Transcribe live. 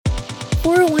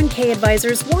401k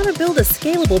advisors want to build a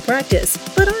scalable practice,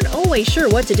 but aren't always sure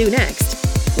what to do next.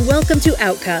 Welcome to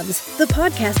Outcomes, the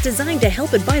podcast designed to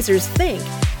help advisors think,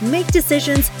 make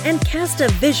decisions, and cast a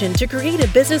vision to create a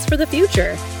business for the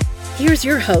future. Here's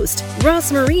your host,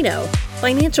 Ross Marino,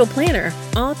 financial planner,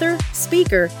 author,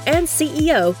 speaker, and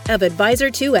CEO of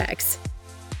Advisor2X.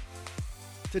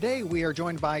 Today, we are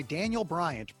joined by Daniel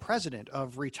Bryant, President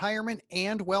of Retirement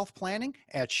and Wealth Planning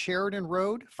at Sheridan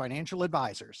Road Financial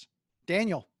Advisors.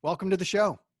 Daniel, welcome to the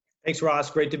show. Thanks, Ross.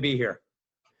 Great to be here.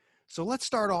 So let's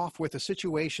start off with a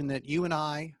situation that you and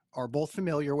I are both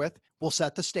familiar with. We'll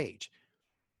set the stage.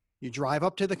 You drive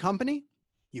up to the company,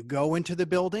 you go into the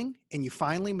building, and you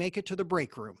finally make it to the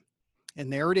break room.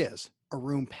 And there it is, a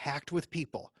room packed with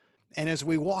people. And as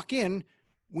we walk in,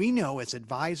 we know as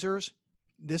advisors,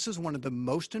 this is one of the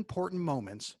most important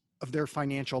moments of their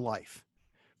financial life.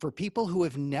 For people who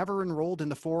have never enrolled in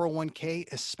the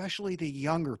 401k, especially the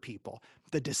younger people,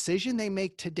 the decision they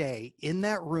make today in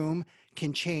that room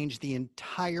can change the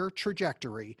entire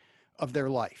trajectory of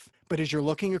their life. But as you're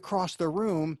looking across the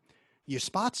room, you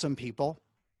spot some people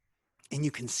and you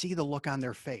can see the look on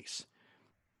their face.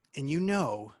 And you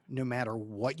know, no matter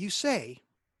what you say,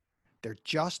 they're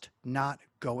just not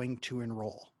going to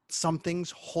enroll.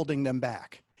 Something's holding them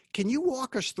back. Can you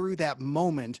walk us through that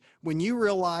moment when you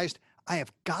realized, I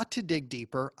have got to dig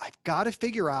deeper, I've got to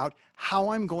figure out how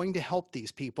I'm going to help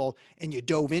these people, and you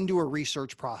dove into a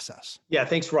research process? Yeah,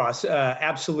 thanks, Ross.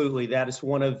 Absolutely. That is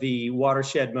one of the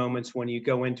watershed moments when you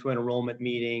go into an enrollment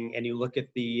meeting and you look at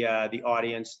the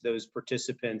audience, those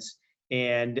participants,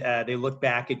 and they look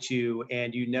back at you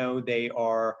and you know they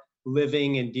are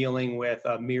living and dealing with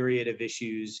a myriad of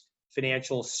issues,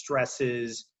 financial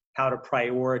stresses, how to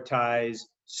prioritize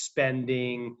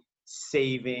spending,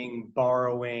 saving,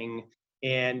 borrowing,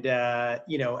 and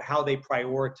how they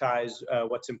prioritize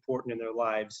what's important in their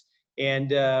lives.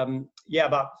 And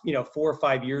about 4 or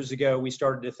 5 years ago, we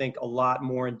started to think a lot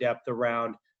more in depth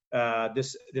around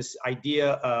this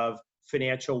idea of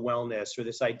financial wellness, or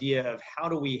this idea of how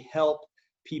do we help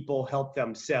people help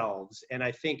themselves. And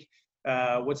I think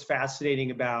what's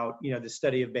fascinating about the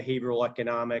study of behavioral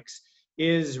economics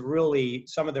is really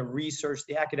some of the research,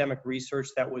 the academic research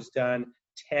that was done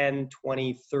 10,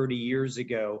 20, 30 years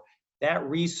ago. That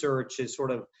research has sort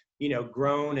of,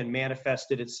 grown and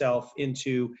manifested itself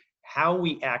into how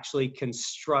we actually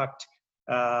construct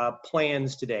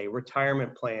plans today,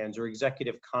 retirement plans or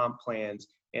executive comp plans,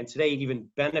 and today even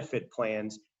benefit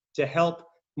plans to help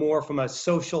more from a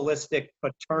socialistic,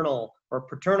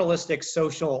 paternalistic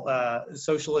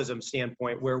socialism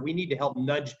standpoint, where we need to help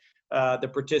nudge the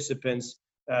participants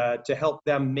to help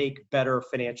them make better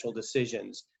financial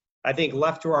decisions. I think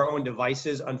left to our own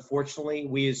devices, unfortunately,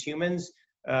 we as humans,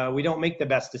 we don't make the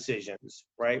best decisions,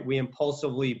 right? We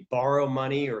impulsively borrow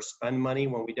money or spend money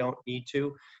when we don't need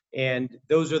to. And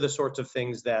those are the sorts of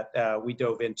things that we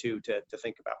dove into to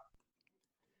think about.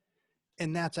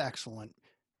 And that's excellent.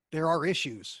 There are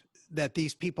issues that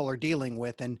these people are dealing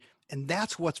with, and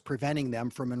that's what's preventing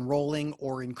them from enrolling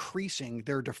or increasing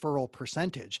their deferral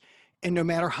percentage. And no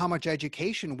matter how much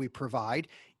education we provide,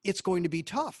 it's going to be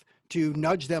tough to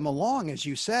nudge them along, as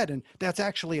you said. And that's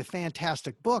actually a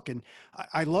fantastic book. And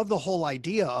I love the whole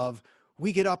idea of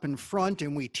we get up in front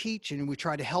and we teach and we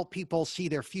try to help people see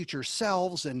their future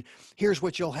selves. And here's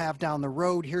what you'll have down the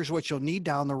road. Here's what you'll need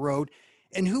down the road.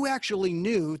 And who actually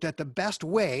knew that the best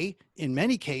way, in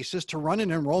many cases, to run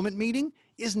an enrollment meeting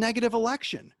is negative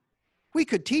election? We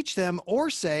could teach them or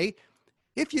say,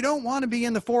 if you don't want to be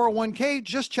in the 401k,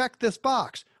 just check this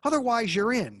box. Otherwise,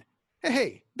 you're in.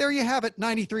 Hey, there you have it.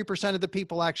 93% of the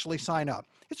people actually sign up.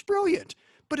 It's brilliant,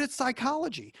 but it's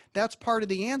psychology. That's part of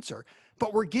the answer.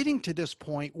 But we're getting to this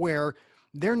point where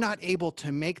they're not able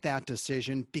to make that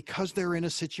decision because they're in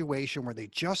a situation where they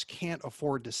just can't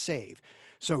afford to save.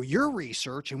 So your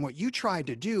research and what you tried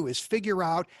to do is figure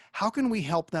out how can we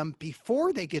help them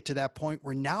before they get to that point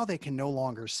where now they can no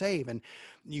longer save. And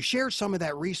you shared some of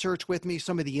that research with me,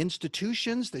 some of the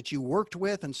institutions that you worked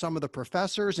with and some of the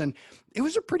professors, and it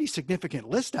was a pretty significant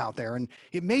list out there. And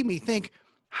it made me think,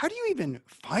 how do you even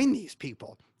find these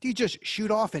people? Do you just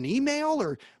shoot off an email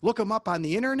or look them up on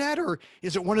the internet? Or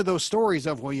is it one of those stories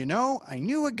of, well, I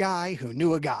knew a guy who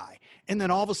knew a guy, and then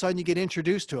all of a sudden you get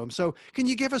introduced to them? So can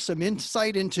you give us some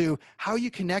insight into how you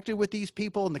connected with these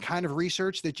people and the kind of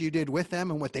research that you did with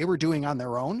them and what they were doing on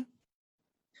their own?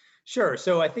 Sure.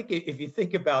 So I think if you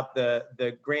think about the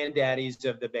granddaddies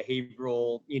of the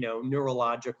behavioral,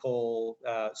 neurological,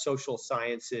 social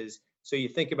sciences, so you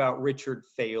think about Richard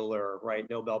Thaler, right,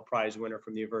 Nobel Prize winner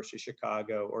from the University of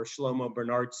Chicago, or Shlomo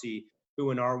Bernartzi,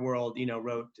 who in our world,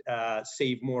 wrote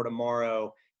Save More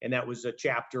Tomorrow. And that was a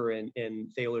chapter in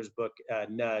Thaler's book,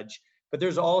 Nudge. But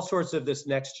there's all sorts of this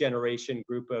next generation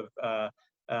group of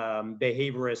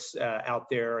behaviorists out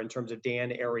there in terms of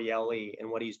Dan Ariely and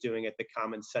what he's doing at the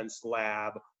Common Sense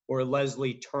Lab, or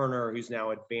Leslie Turner, who's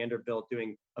now at Vanderbilt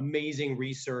doing amazing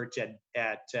research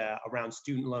at around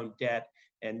student loan debt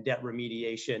and debt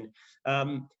remediation.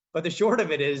 But the short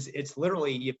of it is, it's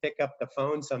literally you pick up the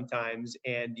phone sometimes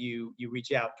and you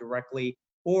reach out directly,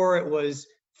 or it was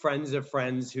friends of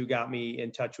friends who got me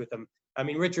in touch with them. I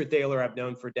mean, Richard Thaler I've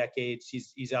known for decades.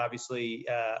 He's obviously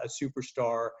a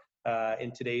superstar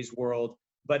in today's world.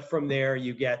 But from there,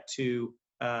 you get to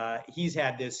he's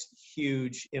had this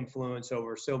huge influence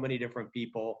over so many different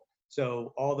people.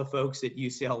 So all the folks at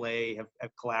UCLA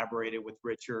have collaborated with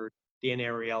Richard. Dan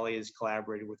Ariely has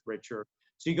collaborated with Richard.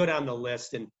 So you go down the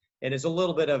list, and it's a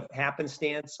little bit of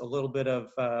happenstance, a little bit of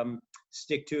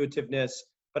stick-to-itiveness.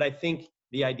 But I think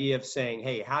the idea of saying,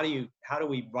 hey, how do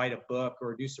we write a book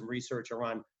or do some research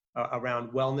around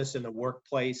wellness in the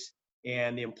workplace,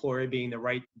 and the employer being the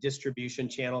right distribution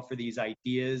channel for these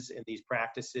ideas and these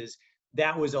practices,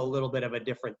 that was a little bit of a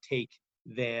different take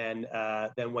than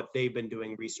what they've been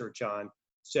doing research on.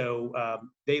 So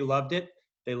they loved it.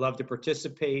 They love to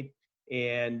participate.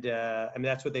 And I mean,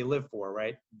 that's what they live for,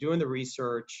 right? Doing the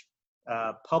research,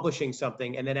 publishing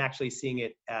something, and then actually seeing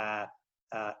it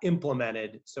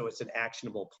implemented so it's an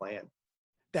actionable plan.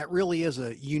 That really is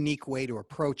a unique way to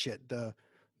approach it.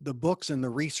 The books and the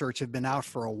research have been out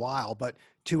for a while, but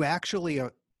to actually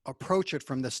approach it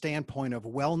from the standpoint of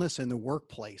wellness in the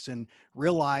workplace and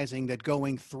realizing that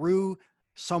going through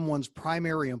someone's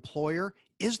primary employer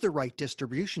is the right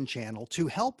distribution channel to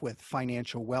help with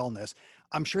financial wellness.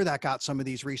 I'm sure that got some of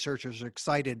these researchers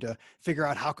excited to figure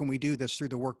out how can we do this through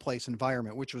the workplace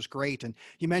environment, which was great. And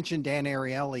you mentioned Dan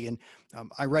Ariely, and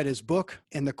I read his book,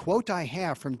 and the quote I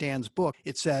have from Dan's book,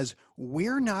 it says,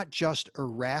 "We're not just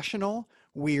irrational,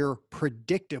 we're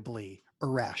predictably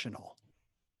irrational."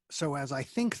 So as I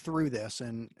think through this,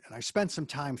 and I spent some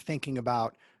time thinking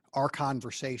about our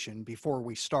conversation before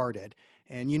we started,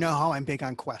 and you know how I'm big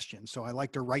on questions. So I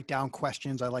like to write down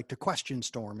questions. I like to question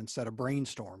storm instead of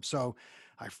brainstorm. So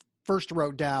I first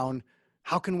wrote down,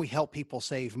 how can we help people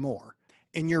save more?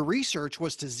 And your research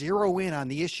was to zero in on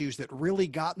the issues that really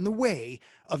got in the way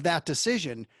of that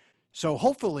decision. So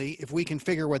hopefully, if we can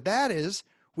figure what that is,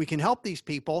 we can help these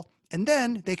people, and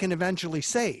then they can eventually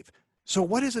save. So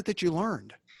what is it that you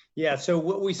learned? Yeah, so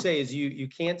what we say is you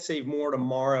can't save more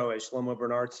tomorrow, as Shlomo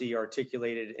Bernartzi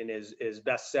articulated in his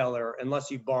bestseller, unless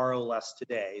you borrow less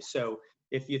today. So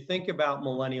if you think about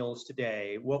millennials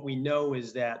today, what we know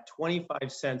is that 25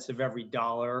 cents of every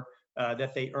dollar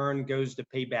that they earn goes to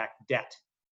pay back debt,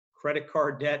 credit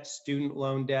card debt, student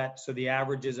loan debt. So the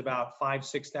average is about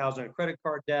 $5,000-6,000 of credit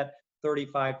card debt,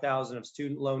 $35,000 of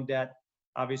student loan debt.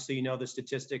 Obviously, you know the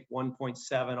statistic,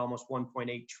 1.7, almost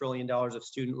 $1.8 trillion of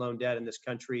student loan debt in this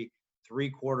country.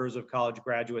 3/4 of college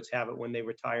graduates have it when they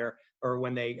retire or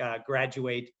when they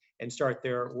graduate and start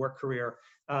their work career.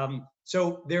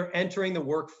 So they're entering the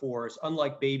workforce,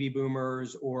 unlike baby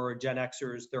boomers or Gen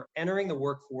Xers, they're entering the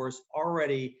workforce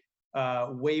already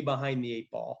way behind the 8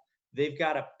 ball. They've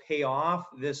got to pay off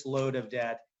this load of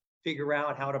debt, figure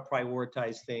out how to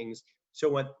prioritize things.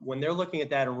 So when they're looking at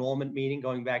that enrollment meeting,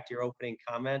 going back to your opening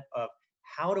comment of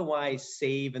how do I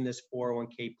save in this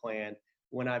 401k plan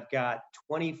when I've got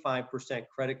 25%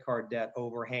 credit card debt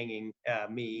overhanging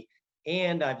me,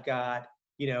 and I've got,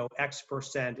 X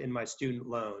percent in my student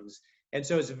loans. And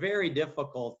so it's very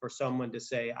difficult for someone to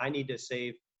say, I need to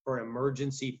save for an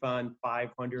emergency fund,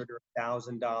 $500 or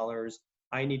 $1,000.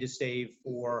 I need to save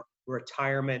for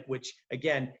retirement, which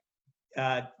again,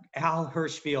 Al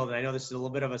Hirschfield, and I know this is a little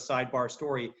bit of a sidebar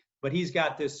story, but he's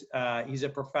got this, he's a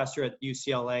professor at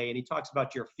UCLA, and he talks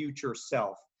about your future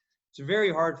self. It's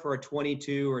very hard for a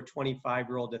 22 or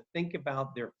 25-year-old to think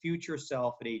about their future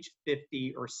self at age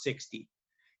 50 or 60.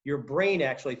 Your brain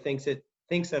actually thinks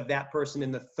of that person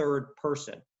in the third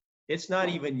person. It's not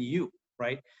even you,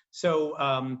 right?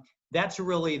 So that's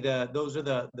really those are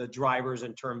the drivers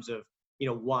in terms of,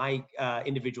 why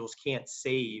individuals can't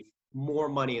save more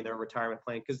money in their retirement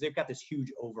plan, because they've got this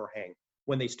huge overhang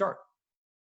when they start.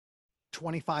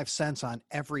 25 cents on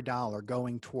every dollar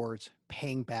going towards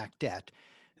paying back debt.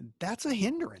 That's a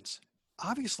hindrance.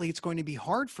 Obviously, it's going to be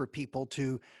hard for people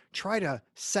to try to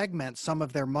segment some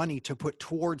of their money to put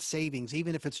towards savings,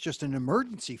 even if it's just an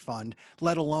emergency fund,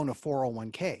 let alone a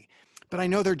 401k. But I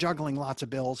know they're juggling lots of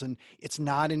bills, and it's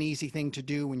not an easy thing to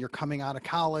do when you're coming out of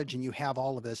college and you have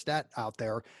all of this debt out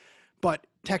there. But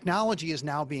technology is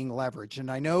now being leveraged.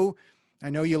 And I know I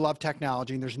know you love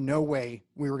technology, and there's no way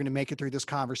we were going to make it through this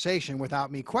conversation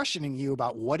without me questioning you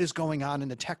about what is going on in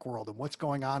the tech world and what's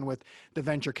going on with the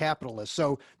venture capitalists.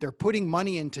 So they're putting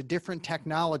money into different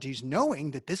technologies, knowing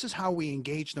that this is how we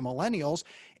engage the millennials,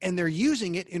 and they're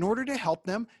using it in order to help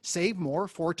them save more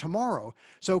for tomorrow.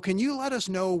 So can you let us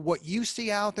know what you see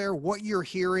out there, what you're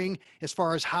hearing as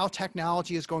far as how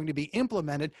technology is going to be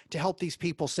implemented to help these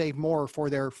people save more for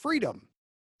their freedom?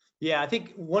 Yeah, I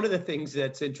think one of the things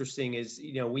that's interesting is,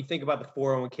 we think about the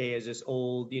 401k as this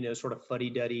old, sort of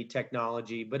fuddy-duddy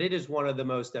technology, but it is one of the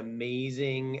most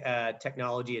amazing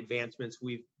technology advancements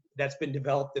that's been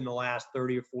developed in the last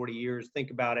 30 or 40 years.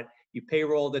 Think about it. You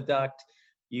payroll deduct,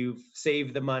 you've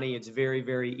saved the money. It's very,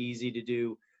 very easy to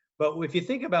do. But if you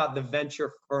think about the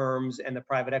venture firms and the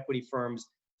private equity firms,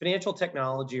 financial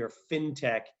technology or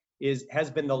fintech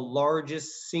has been the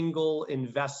largest single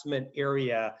investment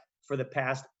area for the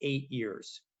past 8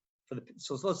 years.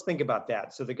 So let's think about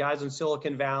that. So the guys in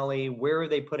Silicon Valley, where are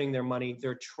they putting their money?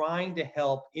 They're trying to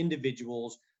help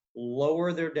individuals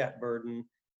lower their debt burden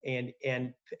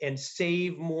and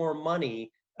save more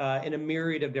money in a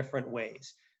myriad of different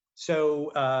ways.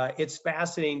 So it's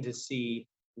fascinating to see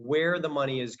where the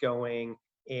money is going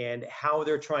and how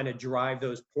they're trying to drive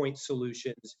those point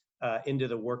solutions into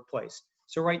the workplace.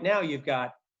 So right now you've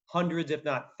got hundreds, if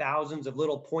not thousands, of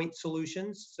little point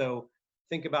solutions. So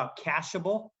think about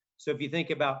Cashable. So if you think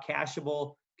about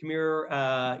Cashable, Kamir,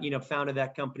 founded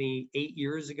that company 8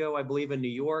 years ago, I believe, in New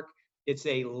York. It's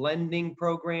a lending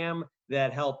program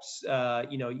that helps,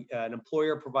 an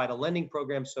employer provide a lending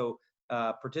program so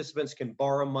participants can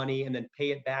borrow money and then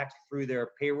pay it back through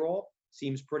their payroll.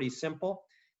 Seems pretty simple.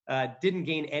 Didn't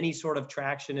gain any sort of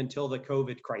traction until the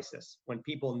COVID crisis, when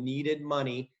people needed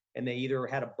money and they either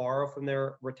had to borrow from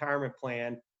their retirement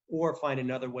plan or find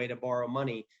another way to borrow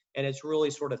money. And it's really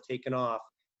sort of taken off.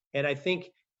 And I think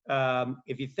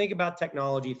if you think about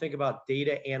technology, think about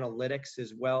data analytics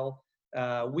as well.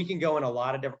 We can go in a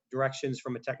lot of different directions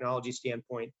from a technology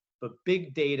standpoint, but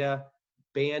big data,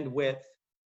 bandwidth,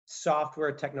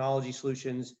 software technology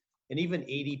solutions, and even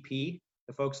ADP,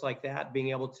 the folks like that, being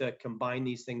able to combine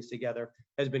these things together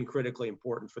has been critically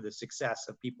important for the success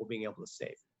of people being able to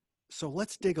save. So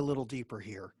let's dig a little deeper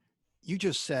here. You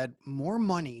just said more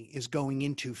money is going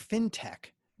into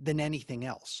fintech than anything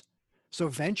else. So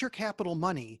venture capital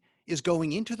money is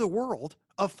going into the world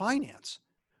of finance,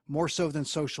 more so than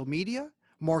social media,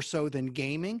 more so than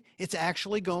gaming. It's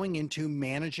actually going into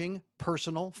managing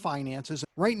personal finances.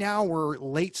 Right now, we're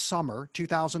late summer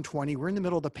 2020. We're in the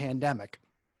middle of the pandemic.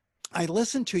 I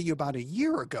listened to you about a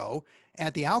year ago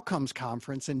at the Outcomes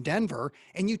Conference in Denver,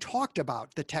 and you talked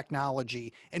about the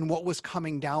technology and what was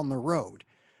coming down the road.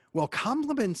 Well,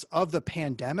 compliments of the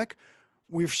pandemic,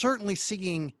 we're certainly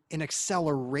seeing an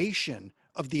acceleration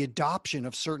of the adoption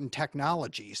of certain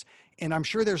technologies. And I'm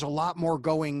sure there's a lot more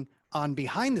going on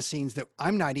behind the scenes that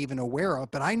I'm not even aware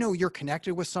of, but I know you're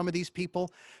connected with some of these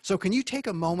people. So can you take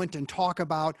a moment and talk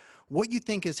about what you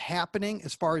think is happening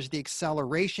as far as the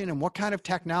acceleration and what kind of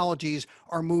technologies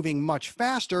are moving much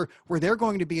faster where they're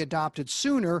going to be adopted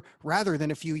sooner rather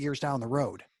than a few years down the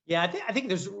road? Yeah, I think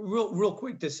there's real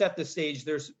quick to set the stage.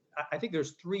 I think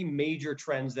there's three major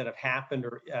trends that have happened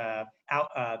or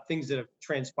things that have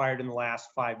transpired in the last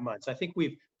 5 months. I think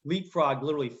we've leapfrogged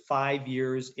literally 5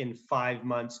 years in 5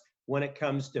 months when it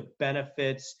comes to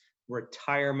benefits,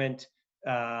 retirement,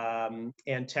 and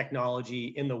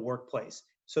technology in the workplace.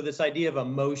 So this idea of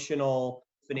emotional,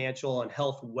 financial, and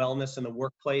health wellness in the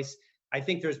workplace, I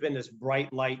think there's been this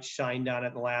bright light shined on it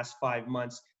in the last 5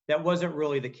 months. That wasn't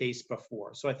really the case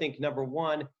before. So I think number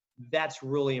one, that's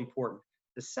really important.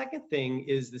 The second thing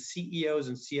is the CEOs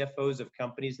and CFOs of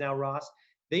companies now, Ross,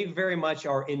 they very much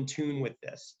are in tune with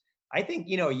this. I think,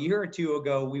 a year or two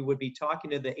ago, we would be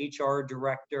talking to the HR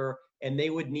director and they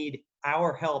would need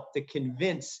our help to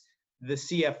convince the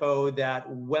CFO that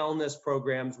wellness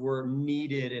programs were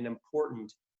needed and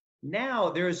important. Now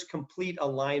there's complete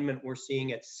alignment we're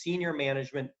seeing at senior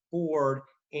management, board,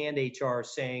 and HR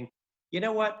saying, you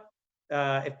know what,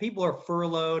 if people are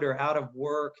furloughed or out of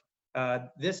work,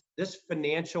 this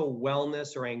financial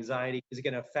wellness or anxiety is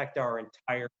going to affect our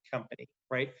entire company,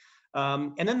 right?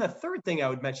 And then the third thing I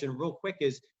would mention real quick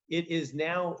is it is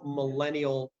now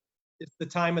millennial. It's the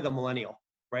time of the millennial,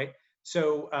 right?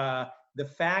 So the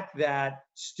fact that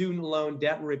student loan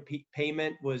debt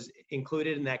repayment was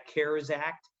included in that CARES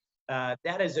Act,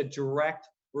 that is a direct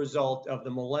result of the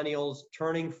millennials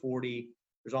turning 40.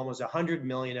 There's almost 100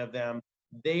 million of them.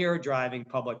 They are driving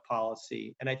public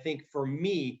policy. And I think for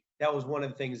me, that was one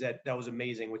of the things that was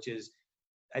amazing, which is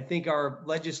I think our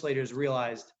legislators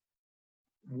realized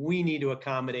we need to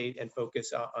accommodate and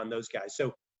focus on those guys.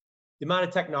 So The amount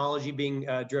of technology being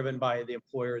driven by the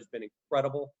employer has been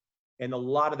incredible, and a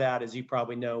lot of that, as you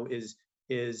probably know, is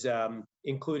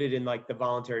included in like the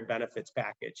voluntary benefits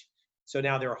package. So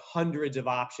now there are hundreds of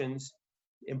options.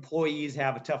 Employees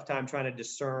have a tough time trying to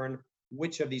discern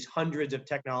which of these hundreds of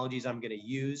technologies I'm going to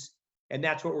use, and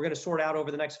that's what we're going to sort out over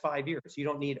the next 5 years. You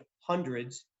don't need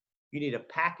hundreds, you need a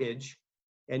package,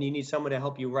 and you need someone to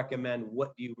help you recommend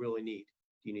what do you really need.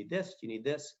 Do you need this? Do you need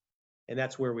this? And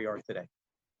that's where we are today.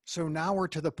 So now we're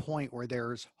to the point where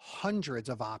there's hundreds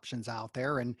of options out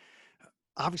there, and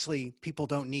obviously people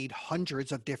don't need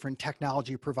hundreds of different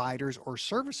technology providers or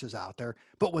services out there,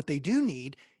 but what they do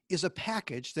need is a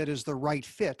package that is the right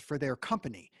fit for their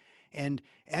company. And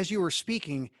as you were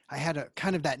speaking, I had a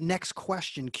kind of that next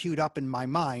question queued up in my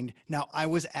mind. Now, I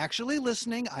was actually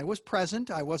listening, I was present,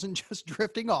 I wasn't just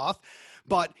drifting off,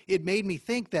 but it made me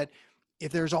think that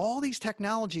if there's all these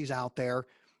technologies out there,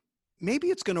 maybe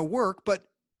it's going to work, but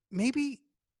maybe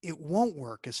it won't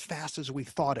work as fast as we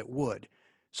thought it would.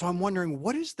 So I'm wondering,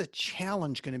 what is the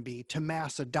challenge going to be to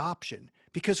mass adoption?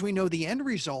 Because we know the end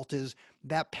result is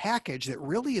that package that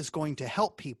really is going to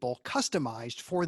help people customized for